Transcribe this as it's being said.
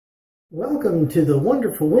Welcome to the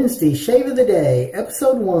wonderful Wednesday Shave of the Day,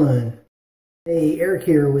 Episode 1. Hey, Eric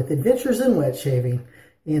here with Adventures in Wet Shaving.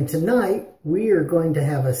 And tonight we are going to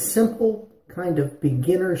have a simple kind of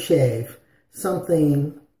beginner shave,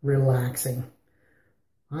 something relaxing.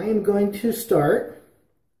 I am going to start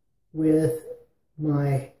with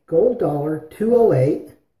my Gold Dollar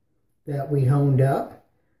 208 that we honed up,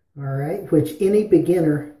 alright, which any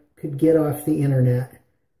beginner could get off the internet.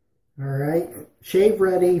 Alright, shave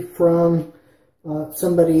ready from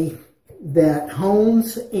somebody that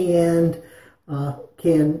hones and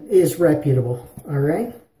is reputable.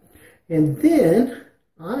 Alright, and then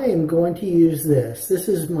I am going to use this. This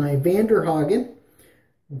is my Hagen,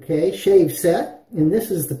 okay, shave set, and this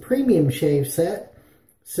is the premium shave set.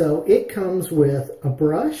 So it comes with a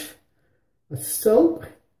brush, a soap,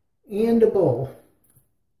 and a bowl,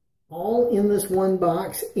 all in this one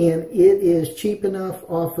box, and it is cheap enough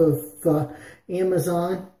off of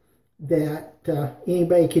Amazon that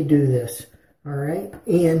anybody could do this. All right,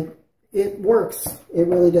 and it works. It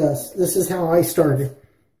really does. This is how I started.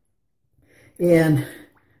 And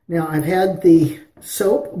now I've had the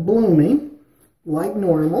soap blooming like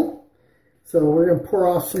normal, so we're going to pour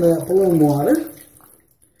off some of that bloom water.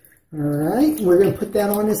 All right, we're going to put that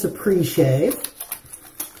on as a pre-shave.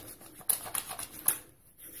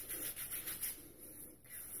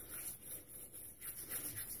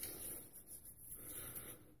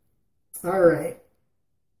 All right,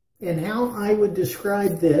 and how I would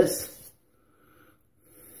describe this,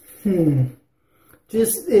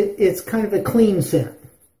 it's kind of a clean scent,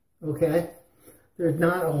 okay? There's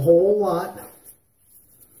not a whole lot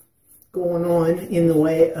going on in the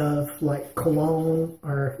way of like cologne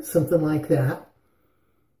or something like that.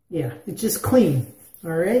 Yeah, it's just clean,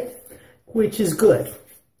 all right? Which is good,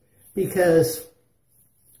 because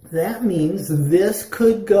that means this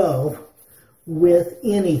could go with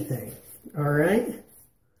anything. All right,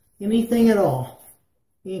 anything at all,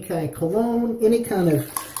 any kind of cologne, any kind of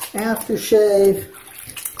aftershave,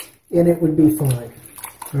 and it would be fine.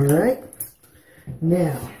 All right,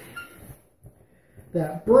 now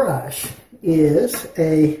that brush is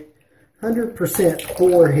a 100%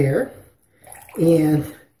 boar hair, and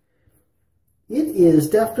it is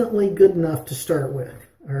definitely good enough to start with.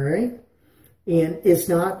 All right, and it's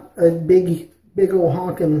not a big old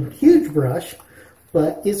honking huge brush,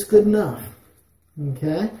 but it's good enough,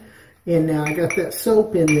 okay? And now I got that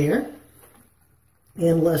soap in there,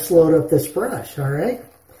 and let's load up this brush, all right?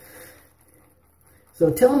 So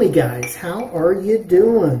tell me, guys, how are you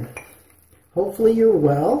doing? Hopefully you're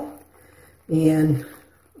well, and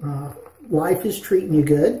life is treating you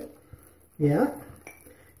good, yeah?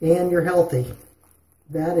 And you're healthy.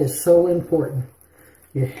 That is so important.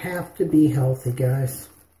 You have to be healthy, guys.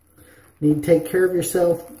 You need to take care of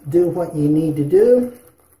yourself, do what you need to do.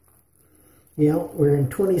 You know, we're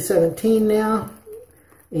in 2017 now,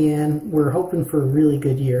 and we're hoping for a really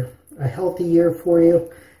good year. A healthy year for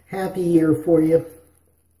you, happy year for you.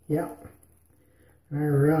 Yep. All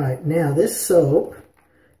right, now this soap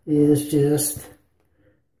is just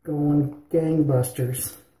going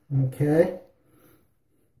gangbusters, okay?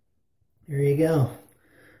 There you go.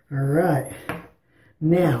 All right,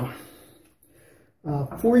 now,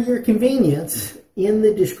 for your convenience, in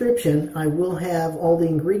the description, I will have all the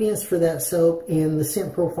ingredients for that soap and the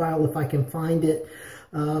scent profile if I can find it.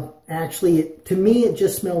 Actually, to me, it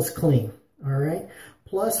just smells clean, all right?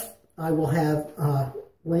 Plus, I will have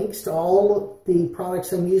links to all of the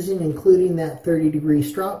products I'm using, including that 30-degree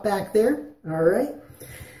Strop back there, all right?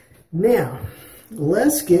 Now,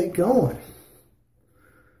 let's get going.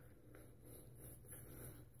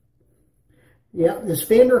 Yeah, this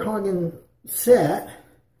Hagen set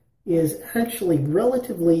is actually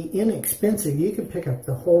relatively inexpensive. You can pick up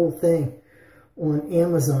the whole thing on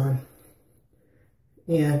Amazon,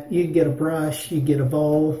 and you can get a brush, you get a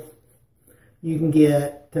bowl, you can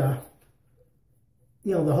get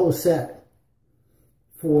you know, the whole set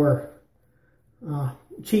for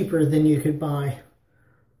cheaper than you could buy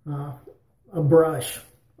a brush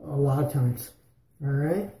a lot of times. All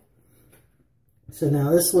right, so now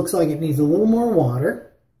this looks like it needs a little more water.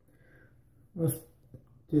 Let's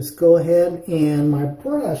just go ahead, and my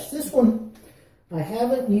brush, this one I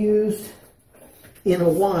haven't used in a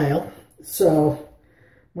while, so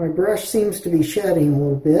my brush seems to be shedding a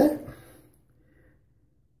little bit.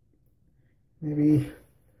 Maybe,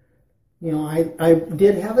 you know, I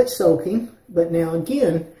did have it soaking, but now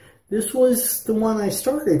again, this was the one I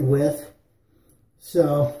started with,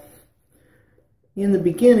 so in the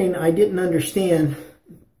beginning I didn't understand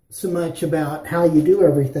so much about how you do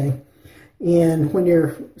everything. And when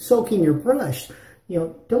you're soaking your brush, you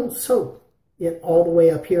know, don't soak it all the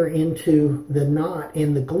way up here into the knot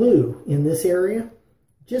and the glue in this area.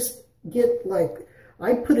 Just get like,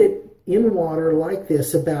 I put it in water like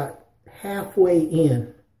this about halfway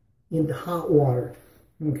into hot water,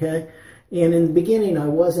 okay? And in the beginning, I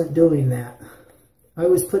wasn't doing that. I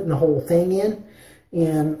was putting the whole thing in,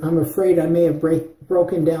 and I'm afraid I may have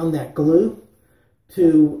broken down that glue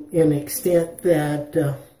to an extent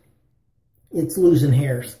that it's losing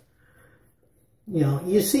hairs. You know,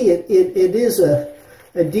 you see it is a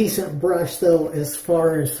decent brush, though, as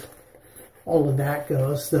far as all of that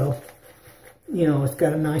goes, though. You know, it's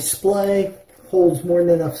got a nice splay, holds more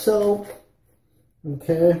than enough soap,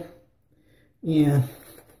 okay? And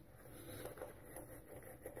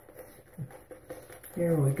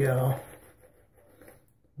here we go.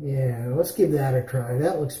 Yeah, let's give that a try.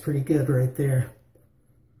 That looks pretty good right there.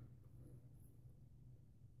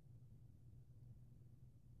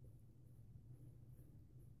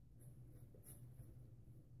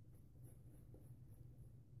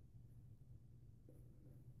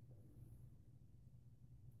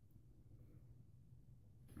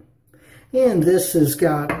 And this has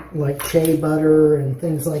got like shea butter and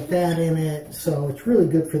things like that in it, so it's really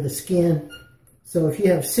good for the skin. So if you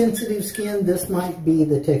have sensitive skin, this might be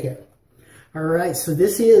the ticket. All right, so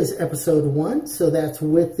this is episode 1, so that's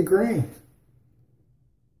with the grain.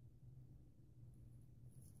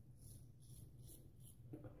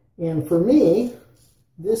 And for me,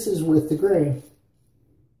 this is with the grain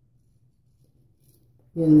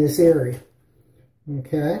in this area.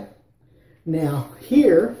 Okay, now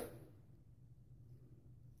here,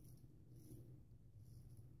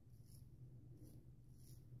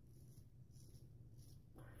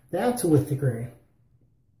 that's with the grain.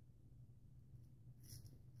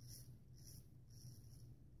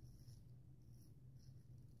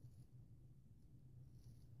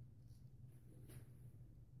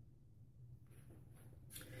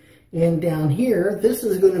 And down here, this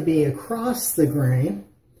is going to be across the grain.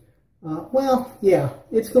 Well, yeah,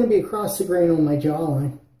 it's going to be across the grain on my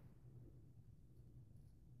jawline.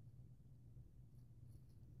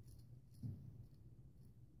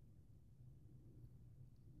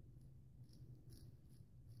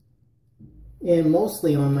 And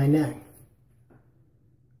mostly on my neck.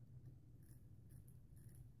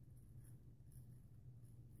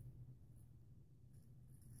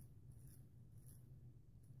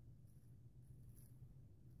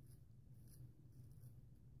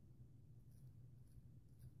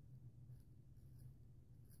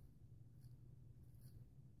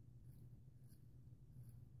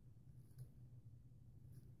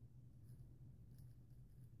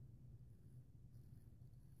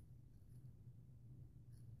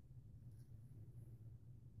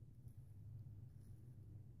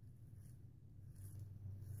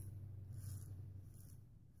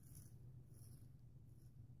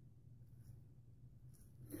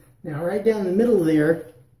 Now right down the middle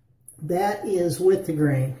there, that is with the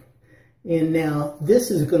grain. And now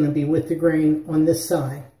this is going to be with the grain on this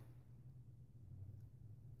side.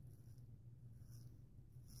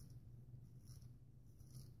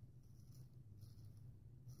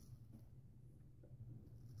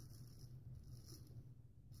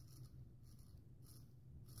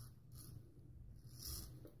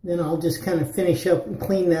 Then I'll just kind of finish up and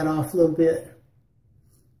clean that off a little bit.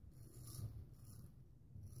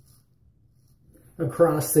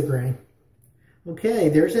 Across the grain. Okay,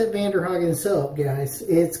 there's that Hagen soap, guys.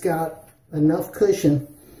 It's got enough cushion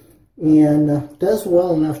and does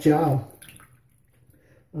well enough job.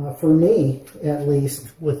 For me, at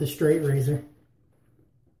least, with a straight razor.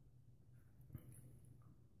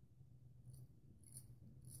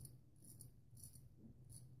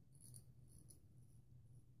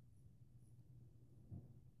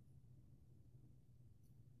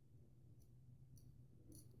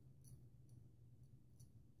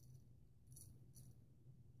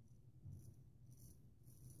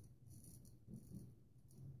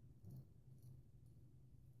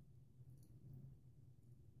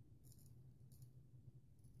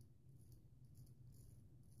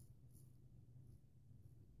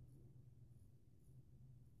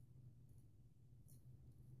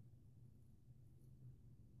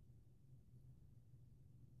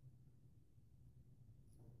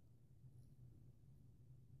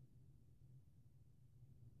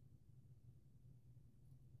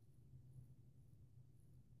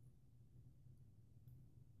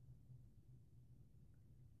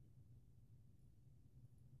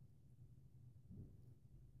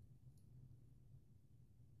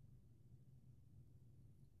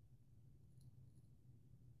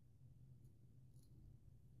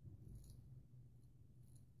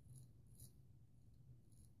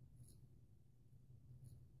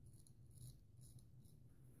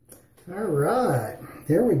 All right,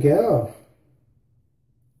 there we go.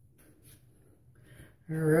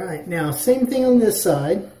 All right, now same thing on this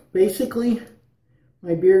side. Basically,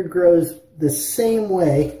 my beard grows the same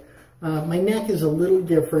way. My neck is a little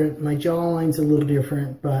different, my jawline's a little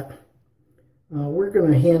different, but we're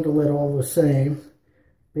going to handle it all the same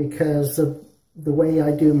because of the way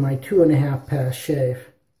I do my 2.5 pass shave.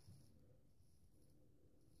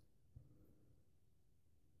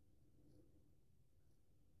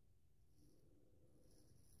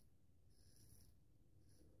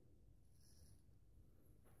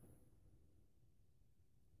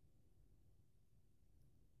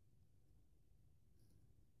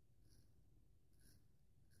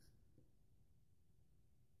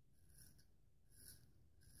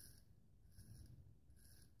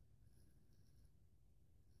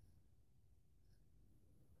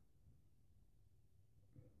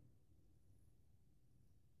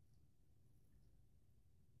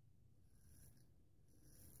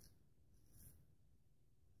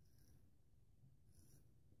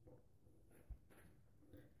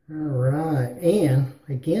 All right, and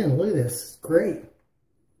again, look at this, it's great.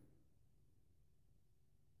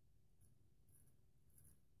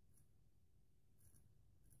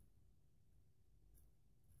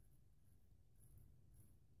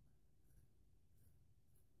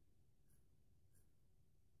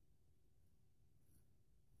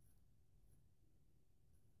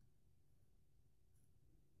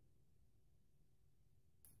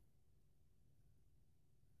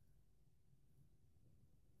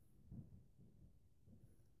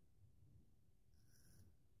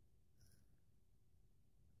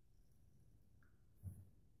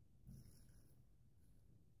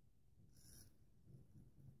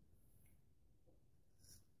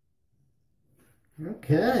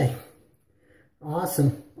 Okay,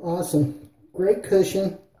 awesome, awesome, great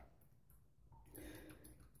cushion.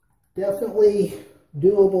 Definitely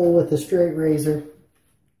doable with a straight razor.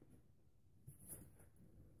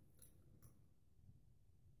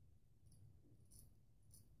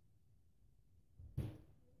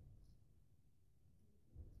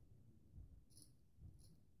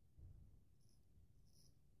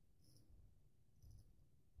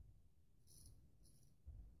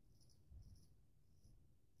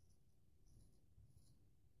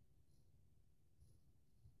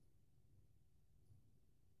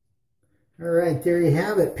 All right, there you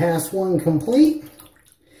have it, pass one complete.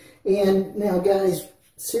 And now guys,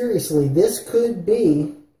 seriously, this could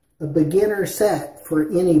be a beginner set for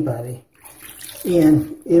anybody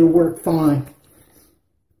and it'll work fine.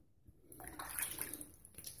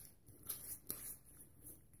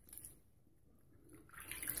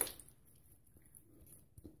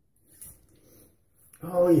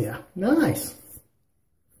 Oh yeah, nice.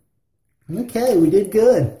 Okay, we did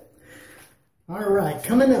good. All right,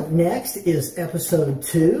 coming up next is episode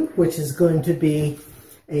 2, which is going to be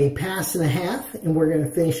a pass and a half, and we're going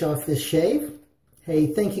to finish off this shave. Hey,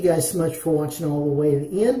 thank you guys so much for watching all the way to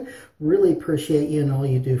the end. Really appreciate you and all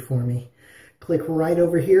you do for me. Click right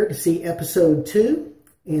over here to see episode 2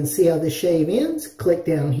 and see how this shave ends. Click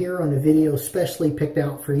down here on a video specially picked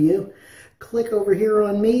out for you. Click over here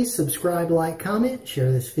on me, subscribe, like, comment,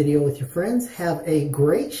 share this video with your friends. Have a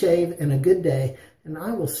great shave and a good day. And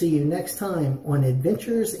I will see you next time on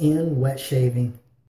Adventures in Wet Shaving.